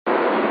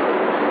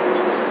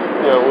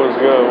Yo, what's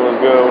good, what's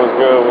good, what's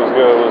good, what's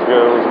good, what's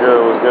good, what's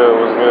good, what's good,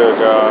 what's good,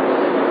 y'all?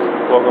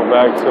 Welcome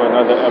back to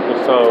another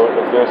episode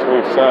of This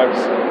Week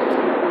Sucks.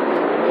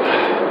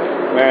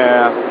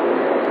 Man,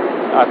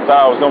 I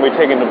thought I was going to be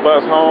taking the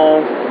bus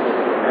home,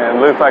 and it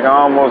looks like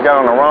I almost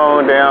got on the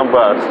wrong damn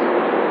bus.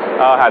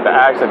 I had to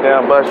ask the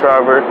damn bus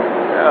driver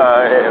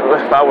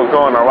if I was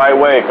going the right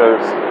way,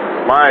 because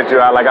mind you,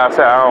 like I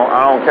said,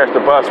 I don't catch the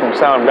bus from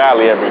Sun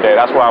Valley every day.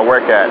 That's where I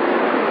work at.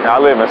 And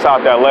I live in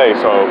South LA,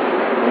 so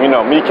you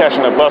know, me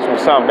catching the bus from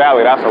Sun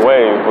Valley, that's a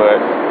wave,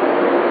 but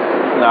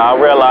I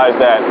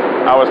realized that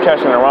I was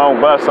catching the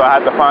wrong bus, so I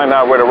had to find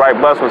out where the right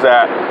bus was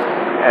at,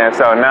 and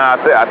so now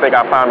I think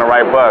I found the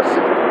right bus.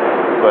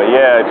 But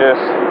yeah,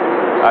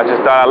 I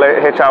just thought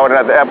I'd hit y'all with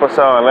another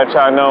episode and let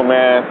y'all know,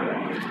 man,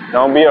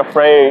 don't be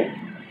afraid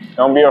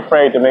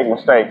to make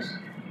mistakes.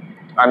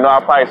 I know I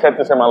probably said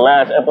this in my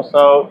last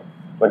episode,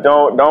 but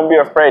don't be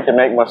afraid to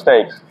make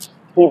mistakes.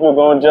 People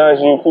gonna judge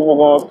you, people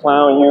gonna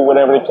clown you,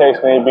 whatever the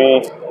case may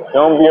be.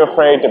 Don't be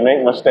afraid to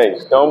make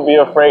mistakes. Don't be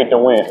afraid to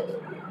win.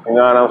 You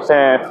know what I'm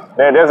saying?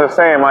 There's a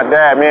saying my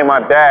dad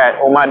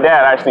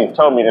actually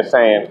told me the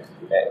saying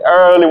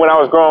early when I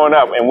was growing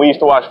up, and we used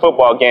to watch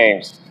football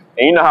games.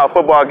 And you know how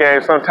football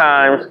games,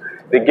 sometimes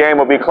the game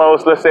will be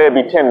close. Let's say it'd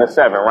be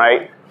 10-7,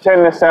 right?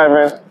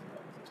 10-7,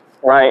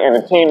 right? And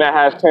the team that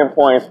has 10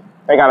 points,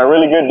 they got a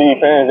really good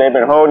defense. They've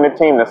been holding the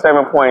team to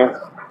 7 points,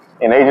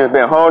 and they just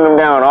been holding them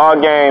down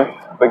all game.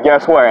 But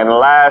guess what? In the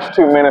last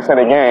 2 minutes of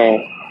the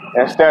game,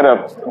 instead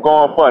of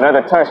going for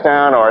another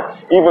touchdown or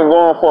even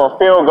going for a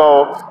field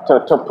goal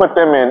to put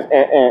them in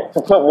and to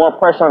put more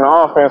pressure on the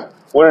offense,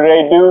 what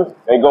do?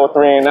 They go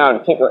 3 and out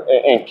and kick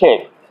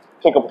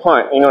a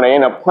punt. You know, they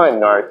end up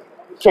punting or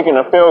kicking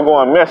a field goal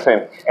and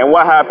missing. And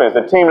what happens?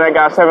 The team that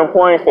got 7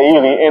 points, they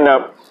usually end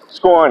up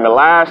scoring the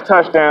last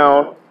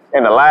touchdown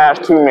in the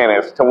last 2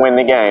 minutes to win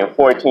the game,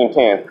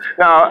 14-10.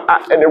 Now,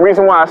 the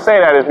reason why I say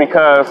that is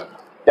because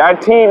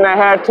that team that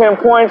had 10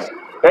 points,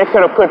 they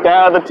could have put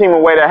that other team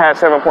away that had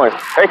 7 points.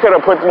 They could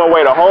have put them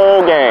away the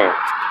whole game,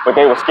 but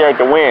they were scared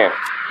to win.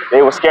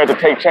 They were scared to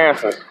take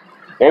chances.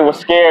 They were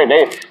scared.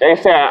 They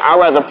said, I'd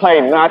rather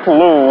play not to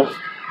lose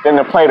than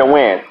to play to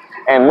win.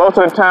 And most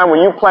of the time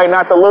when you play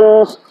not to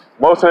lose,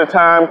 most of the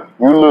time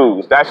you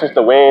lose. That's just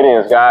the way it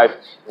is, guys.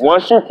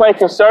 Once you play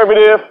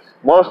conservative,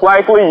 most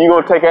likely you're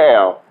going to take an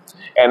L.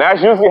 And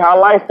that's usually how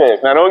life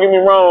is. Now, don't get me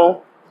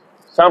wrong.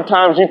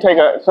 Sometimes you take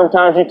a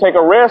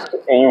risk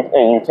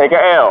and you take an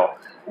L.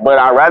 But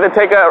I'd rather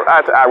take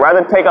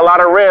a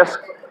lot of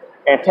risk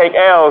and take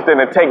L's than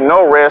to take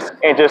no risk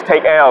and just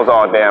take L's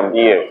all damn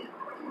year.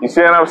 You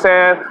see what I'm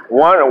saying?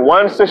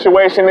 One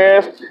situation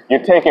is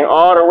you're taking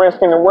all the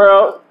risk in the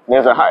world.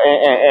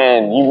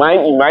 And you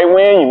might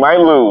win, you might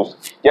lose.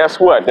 Guess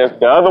what?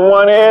 The other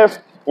one is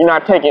you're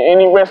not taking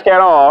any risk at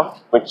all,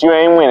 but you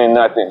ain't winning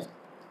nothing.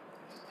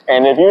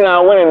 And if you're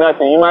not winning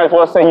nothing, you might as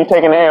well say you're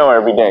taking an L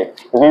every day.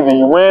 Because either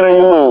you win or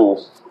you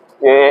lose.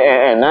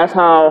 And that's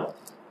how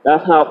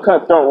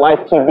cutthroat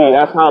life can be.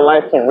 That's how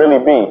life can really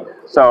be.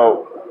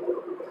 So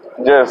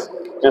just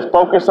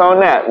focus on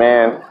that,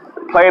 man.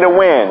 Play to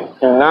win.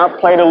 Do not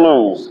play to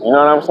lose. You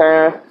know what I'm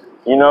saying?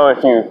 You know,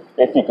 if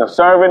you're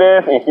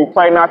conservative, if you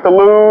play not to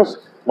lose,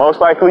 most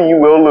likely you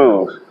will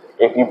lose.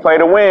 If you play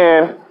to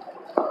win,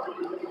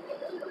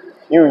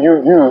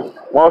 you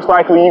most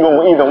likely you're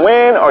gonna either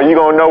win or you're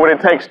gonna know what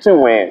it takes to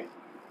win.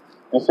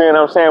 You see what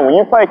I'm saying? When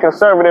you play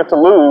conservative to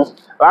lose,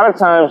 a lot of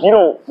times you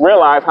don't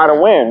realize how to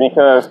win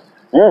because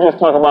you just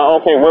talk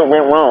about, okay, what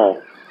went wrong?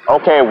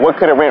 Okay, what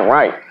could have went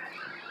right?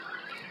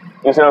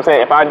 You see what I'm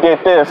saying? If I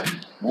did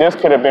this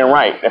could have been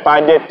right. If I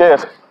did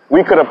this,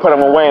 we could have put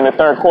them away in the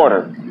third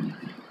quarter.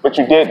 But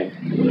you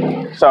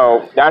didn't.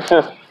 So that's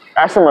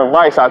some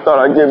advice I thought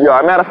I'd give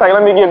y'all. Matter of fact,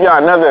 let me give y'all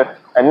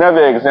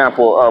another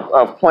example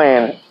of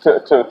playing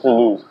to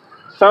lose.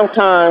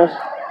 Sometimes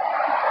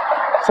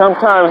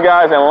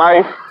guys in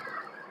life,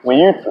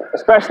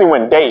 especially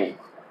when dating,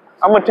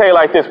 I'm gonna tell you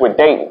like this with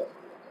dating.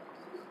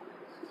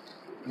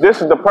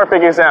 This is the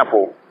perfect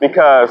example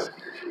because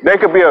there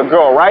could be a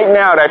girl right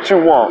now that you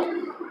want.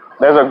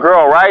 There's a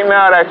girl right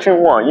now that you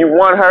want. You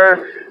want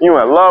her, you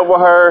in love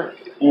with her,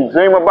 you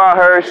dream about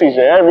her, she's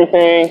your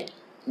everything.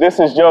 This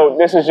is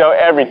your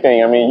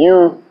everything. I mean,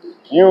 you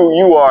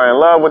are in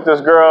love with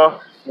this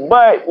girl,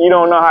 but you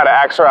don't know how to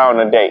ask her out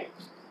on a date.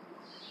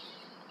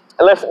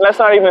 Let's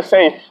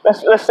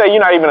say you're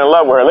not even in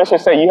love with her. Let's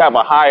just say you have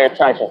a high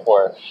attraction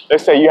for her.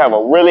 Let's say you have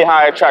a really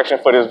high attraction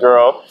for this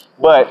girl,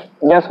 but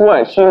guess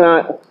what? She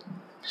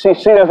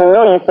doesn't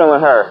know you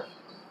feeling her.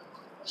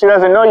 She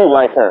doesn't know you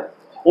like her.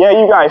 Yeah,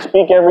 you guys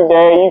speak every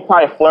day. You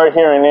probably flirt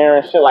here and there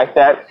and shit like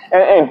that.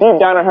 And deep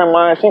down in her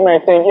mind, she may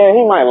think, yeah,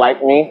 he might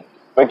like me.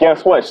 But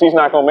guess what? She's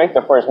not going to make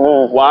the first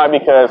move. Why?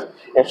 Because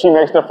if she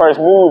makes the first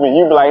move and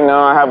you be like, no,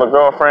 I have a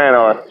girlfriend,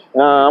 or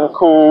no, I'm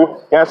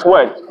cool. Guess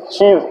what?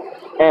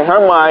 In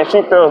her mind,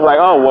 she feels like,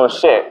 oh, well,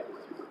 shit,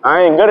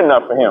 I ain't good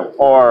enough for him.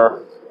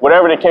 Or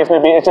whatever the case may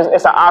be, it's an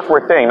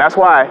awkward thing. That's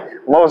why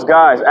most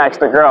guys ask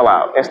the girl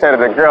out instead of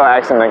the girl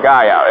asking the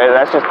guy out.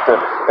 That's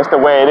the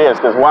way it is.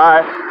 Because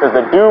why? Because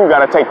the dude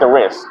got to take the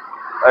risk.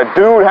 A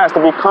dude has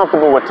to be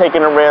comfortable with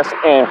taking a risk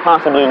and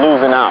possibly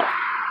losing out.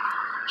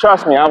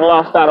 Trust me, I've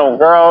lost out on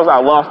girls,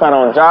 I've lost out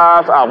on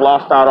jobs, I've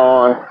lost out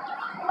on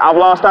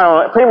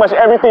pretty much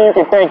everything you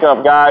can think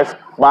of, guys,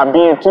 by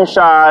being too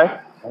shy,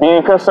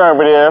 being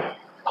conservative,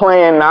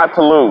 playing not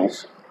to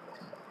lose.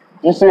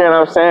 You see what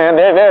I'm saying?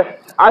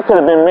 I could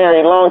have been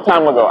married a long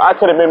time ago. I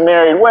could have been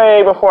married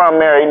way before I'm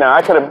married now.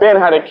 I could have been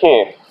had a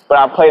kid, but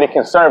I played it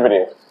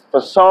conservative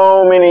for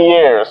so many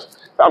years.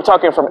 I'm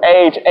talking from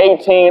age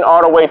 18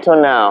 all the way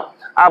till now.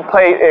 I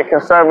played it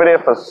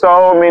conservative for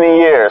so many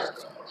years.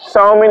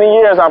 So many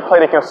years I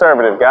played it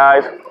conservative,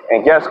 guys.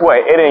 And guess what?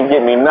 It didn't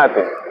get me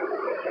nothing.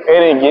 It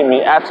didn't get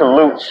me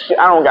absolute shit.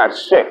 I don't got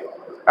shit.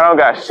 I don't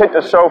got shit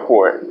to show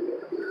for it.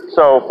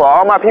 So for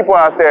all my people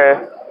out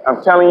there,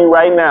 I'm telling you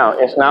right now,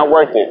 it's not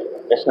worth it.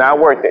 It's not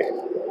worth it.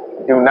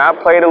 Do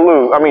not play to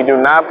lose. Do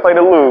not play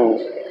to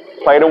lose.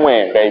 Play to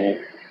win, baby.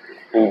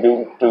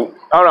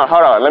 Oh no,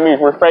 hold on. Let me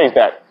rephrase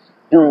that.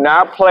 Do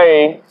not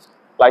play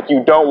like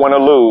you don't want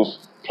to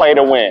lose. Play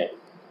to win.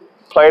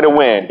 Play to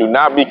win. Do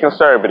not be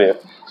conservative.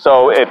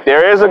 So if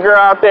there is a girl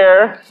out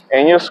there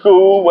in your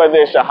school, whether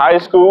it's your high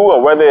school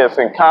or whether it's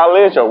in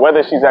college or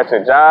whether she's at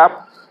your job,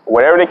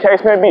 whatever the case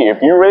may be,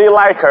 if you really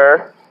like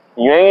her,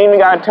 you ain't even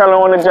got to tell her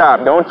on the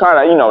job. Don't try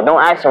to,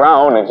 don't ask her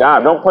out on the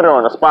job. Don't put her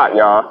on the spot,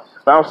 y'all.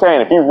 But I'm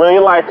saying, if you really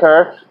like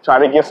her, try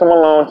to get some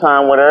alone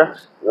time with her.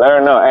 Let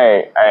her know,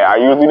 hey, I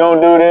usually don't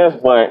do this,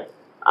 but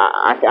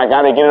I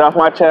got to get it off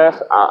my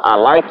chest. I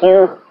like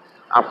you.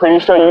 I'm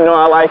pretty sure you know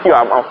I like you.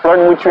 I'm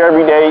flirting with you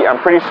every day. I'm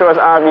pretty sure it's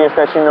obvious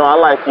that you know I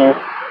like you.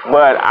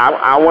 But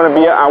I want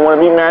to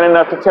be man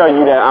enough to tell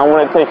you that I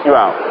want to take you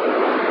out.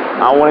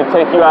 I want to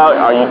take you out.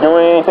 Are you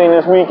doing anything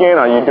this weekend?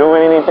 Are you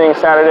doing anything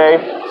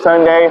Saturday,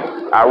 Sunday?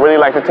 I really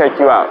like to take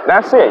you out.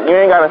 That's it. You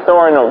ain't got to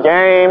throw in no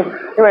game.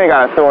 You ain't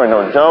got to throw in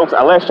no jokes.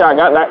 Unless y'all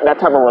got that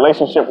type of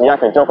relationship where y'all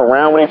can joke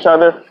around with each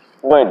other.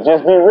 But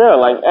just be real.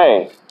 Like,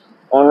 hey,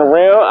 on the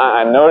real,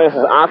 I know this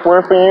is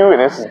awkward for you,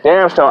 and this is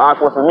damn sure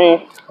awkward for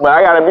me, but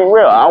I got to be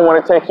real. I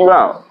want to take you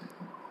out.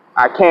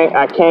 I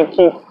can't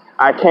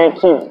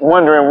keep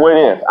wondering what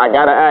if. I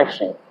got to ask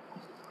you.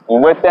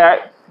 And with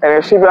that, and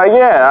then she'd be like,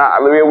 yeah,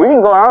 we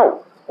can go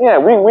out. Yeah,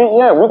 we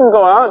can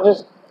go out.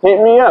 Just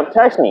hit me up,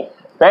 text me.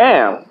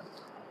 Bam.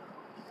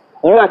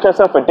 You got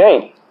yourself a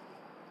date.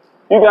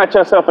 You got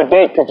yourself a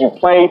date because you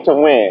played to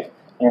win.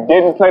 You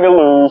didn't play to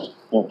lose.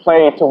 You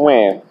played to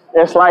win.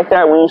 It's like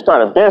that when you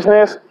start a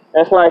business.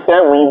 It's like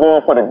that when you're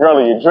going for the girl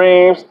of your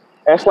dreams.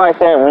 It's like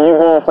that when you're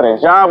going for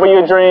the job of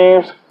your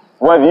dreams.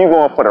 Whether you're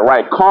going for the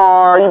right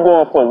car, you're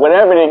going for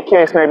whatever the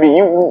case may be.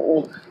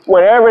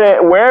 Wherever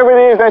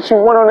it is that you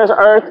want on this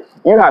earth,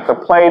 you have to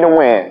play to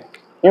win.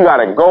 You got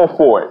to go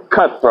for it.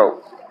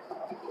 Cutthroat.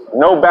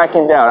 No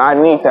backing down.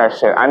 I need that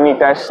shit. I need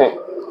that shit.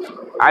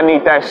 I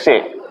need that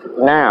shit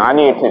now. I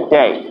need it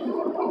today.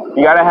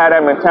 You got to have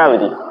that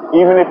mentality.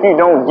 Even if you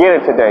don't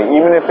get it today,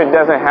 even if it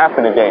doesn't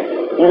happen today,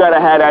 you got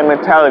to have that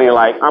mentality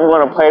like, I'm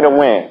going to play to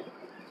win.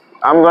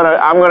 I'm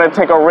going to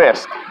take a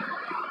risk.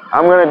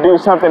 I'm going to do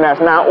something that's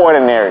not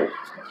ordinary.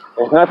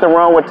 There's nothing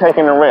wrong with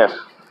taking a risk.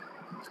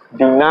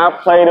 Do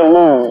not play to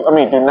lose.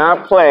 Do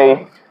not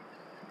play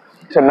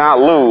to not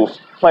lose.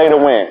 Play to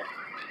win.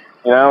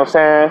 You know what I'm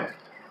saying?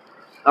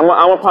 I'm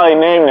going to probably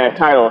name that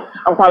title.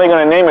 I'm probably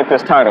going to name it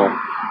this title.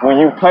 When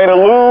you play to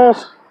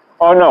lose,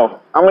 oh no,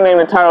 I'm going to name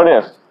the title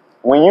this.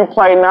 When you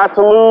play not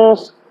to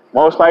lose,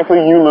 most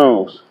likely you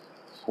lose.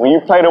 When you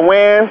play to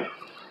win,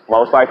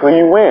 most likely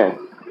you win.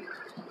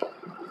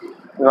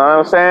 You know what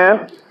I'm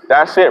saying?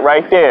 That's it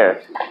right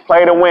there.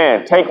 Play to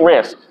win. Take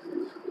risk.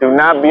 Do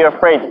not be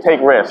afraid to take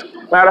risk.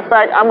 Matter of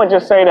fact, I'm going to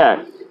just say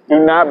that. Do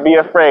not be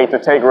afraid to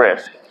take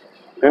risk.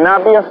 Do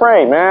not be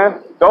afraid,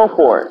 man. Go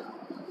for it.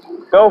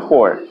 Go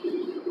for it.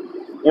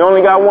 You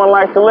only got one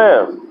life to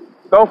live.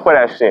 Go for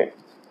that shit.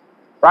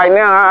 Right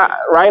now,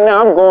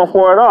 I'm going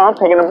for it all. I'm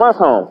taking the bus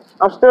home.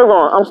 I'm still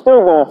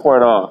going for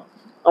it all.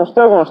 I'm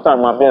still going to start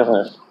my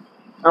business.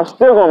 I'm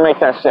still going to make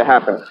that shit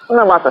happen. I'm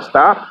not about to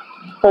stop.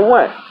 For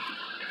what?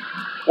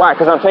 Why?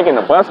 Because I'm taking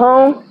the bus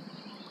home?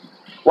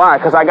 Why?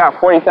 Because I got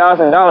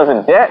 $40,000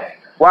 in debt?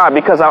 Why?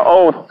 Because I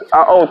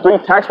owe 3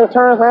 tax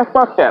returns? Man,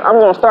 fuck that. I'm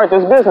going to start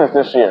this business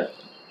this year.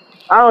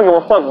 I don't give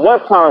a fuck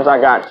what problems I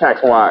got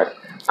tax-wise.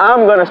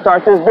 I'm going to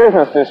start this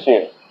business this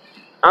year.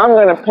 I'm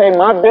going to pay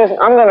my business.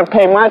 I'm going to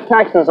pay my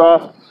taxes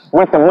off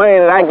with the money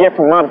that I get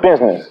from my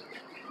business.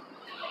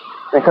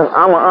 Because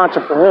I'm an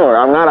entrepreneur.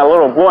 I'm not a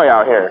little boy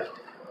out here.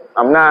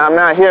 I'm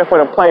not here for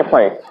the play.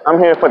 I'm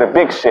here for the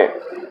big shit.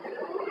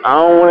 I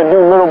don't want to do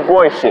little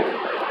boy shit.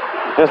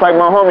 Just like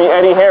my homie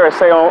Eddie Harris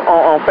say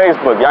on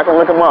Facebook. Y'all can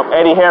look him up.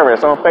 Eddie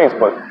Harris on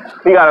Facebook.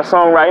 He got a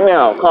song right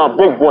now called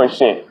Big Boy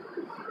Shit.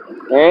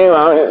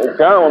 I'm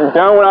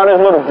done with all this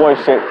little boy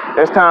shit.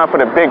 It's time for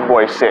the big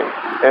boy shit.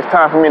 It's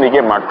time for me to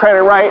get my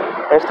credit right.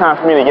 It's time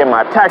for me to get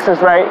my taxes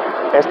right.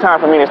 It's time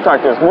for me to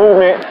start this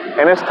movement.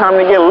 And it's time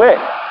to get lit.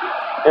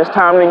 It's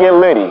time to get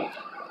litty.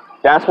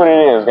 That's what it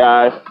is,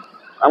 guys.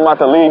 I'm about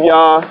to leave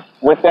y'all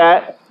with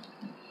that.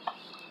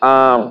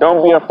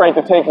 Don't be afraid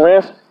to take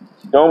risks.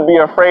 Don't be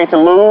afraid to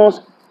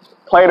lose.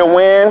 Play to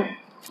win.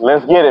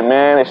 let's get it,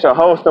 man. It's your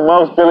host, the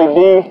most, Billy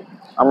D.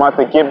 I'm about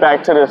to get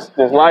back to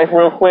this life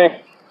real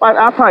quick. But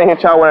I'll probably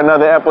hit y'all with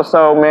another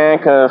episode, man,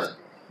 because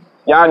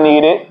y'all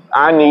need it.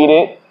 I need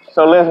it.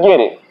 So let's get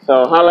it.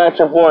 So holla at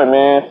your boy,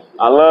 man.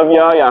 I love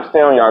y'all. Y'all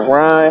stay on your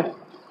grind.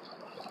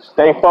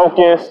 Stay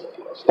focused.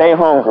 Stay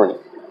hungry.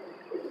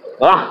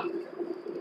 Ah.